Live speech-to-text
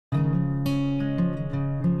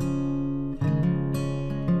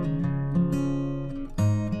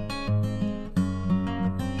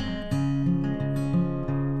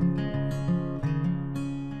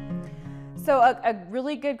a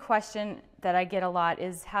really good question that I get a lot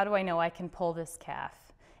is, how do I know I can pull this calf?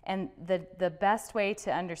 And the best way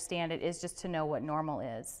to understand it is just to know what normal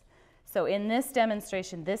is. So in this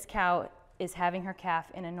demonstration, this cow is having her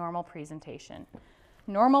calf in a normal presentation.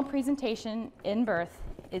 Normal presentation in birth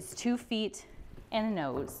is 2 feet and a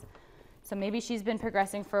nose. So maybe she's been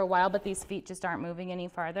progressing for a while, but these feet just aren't moving any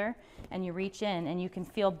farther. And you reach in and you can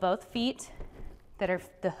feel both feet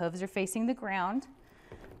the hooves are facing the ground.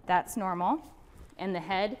 That's normal. And the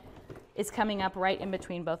head is coming up right in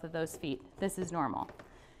between both of those feet. This is normal.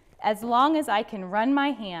 As long as I can run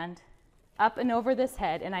my hand up and over this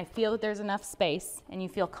head and I feel that there's enough space and you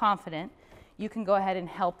feel confident, you can go ahead and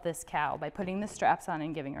help this cow by putting the straps on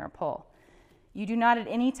and giving her a pull. You do not at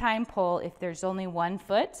any time pull if there's only 1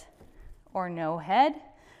 foot or no head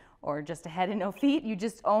or just a head and no feet. You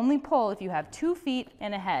just only pull if you have 2 feet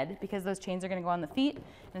and a head, because those chains are going to go on the feet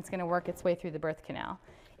and it's going to work its way through the birth canal.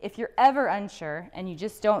 If you're ever unsure and you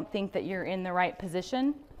just don't think that you're in the right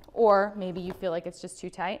position, or maybe you feel like it's just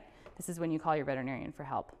too tight, this is when you call your veterinarian for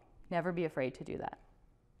help. Never be afraid to do that.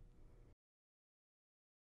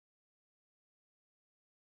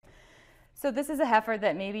 So this is a heifer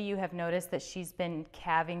that maybe you have noticed that she's been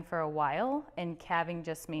calving for a while, and calving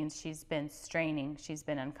just means she's been straining, she's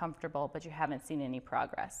been uncomfortable, but you haven't seen any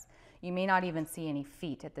progress. You may not even see any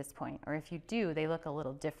feet at this point, or if you do, they look a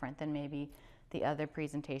little different than maybe the other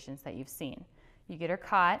presentations that you've seen. You get her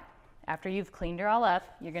caught. After you've cleaned her all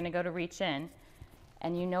up, you're going to go to reach in,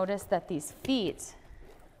 and you notice that these feet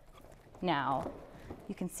now,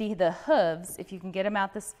 you can see the hooves. If you can get them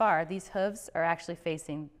out this far, these hooves are actually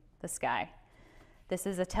facing the sky. This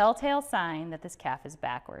is a telltale sign that this calf is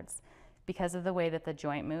backwards because of the way that the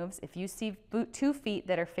joint moves. If you see 2 feet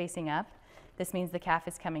that are facing up, this means the calf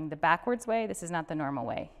is coming the backwards way. This is not the normal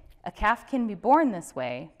way. A calf can be born this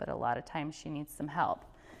way, but a lot of times she needs some help.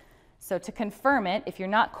 So to confirm it, if you're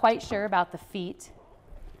not quite sure about the feet,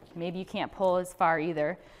 maybe you can't pull as far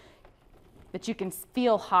either, but you can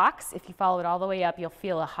feel hocks. If you follow it all the way up, you'll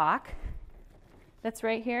feel a hock that's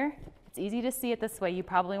right here. It's easy to see it this way. You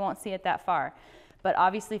probably won't see it that far. But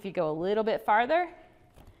obviously, if you go a little bit farther,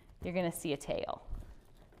 you're going to see a tail.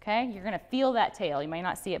 Okay? You're going to feel that tail. You might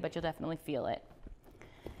not see it, but you'll definitely feel it.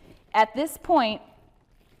 At this point,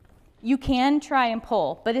 you can try and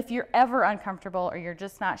pull. But if you're ever uncomfortable or you're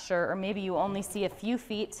just not sure, or maybe you only see a few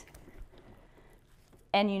feet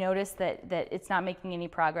and you notice that it's not making any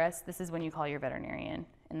progress, this is when you call your veterinarian,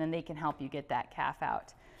 and then they can help you get that calf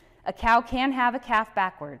out. A cow can have a calf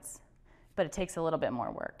backwards, but it takes a little bit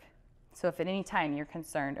more work. So if at any time you're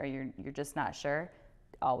concerned or you're just not sure,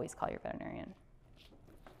 always call your veterinarian.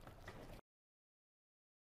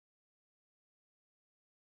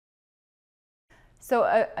 So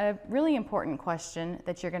a really important question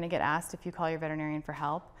that you're going to get asked if you call your veterinarian for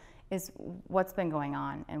help is, what's been going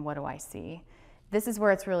on and what do I see? This is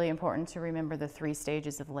where it's really important to remember the 3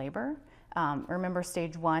 stages of labor. Remember,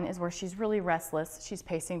 stage 1 is where she's really restless. She's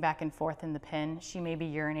pacing back and forth in the pen. She may be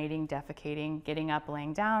urinating, defecating, getting up,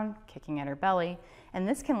 laying down, kicking at her belly. And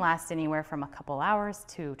this can last anywhere from a couple hours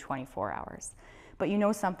to 24 hours. But you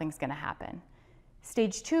know something's going to happen.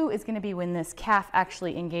 Stage 2 is going to be when this calf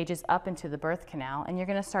actually engages up into the birth canal, and you're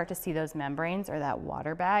going to start to see those membranes, or that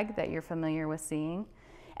water bag that you're familiar with seeing.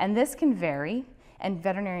 And this can vary. And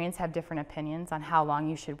veterinarians have different opinions on how long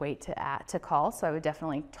you should wait to call. So I would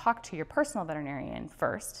definitely talk to your personal veterinarian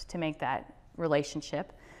first to make that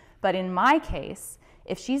relationship. But in my case,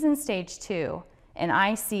 if she's in stage 2 and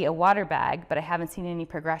I see a water bag, but I haven't seen any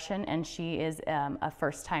progression, and she is a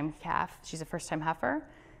first-time calf, she's a first-time heifer,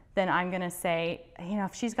 then I'm going to say, you know,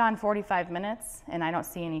 if she's gone 45 minutes and I don't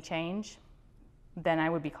see any change, then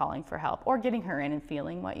I would be calling for help, or getting her in and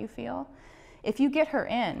feeling what you feel. If you get her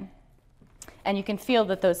in, and you can feel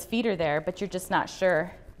that those feet are there, but you're just not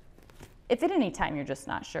sure. If at any time you're just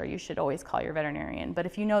not sure, you should always call your veterinarian. But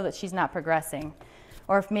if you know that she's not progressing,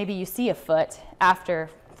 or if maybe you see a foot after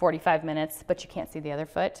 45 minutes, but you can't see the other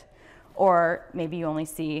foot, or maybe you only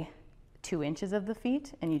see 2 inches of the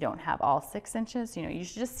feet and you don't have all 6 inches, you know, you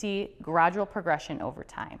should just see gradual progression over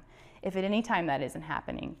time. If at any time that isn't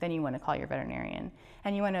happening, then you want to call your veterinarian.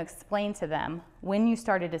 And you want to explain to them when you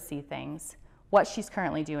started to see things, what she's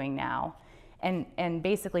currently doing now, and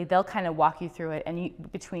basically they'll kind of walk you through it, and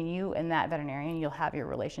between you and that veterinarian, you'll have your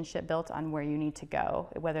relationship built on where you need to go,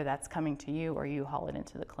 whether that's coming to you or you haul it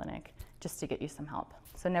into the clinic, just to get you some help.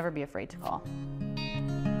 So never be afraid to call.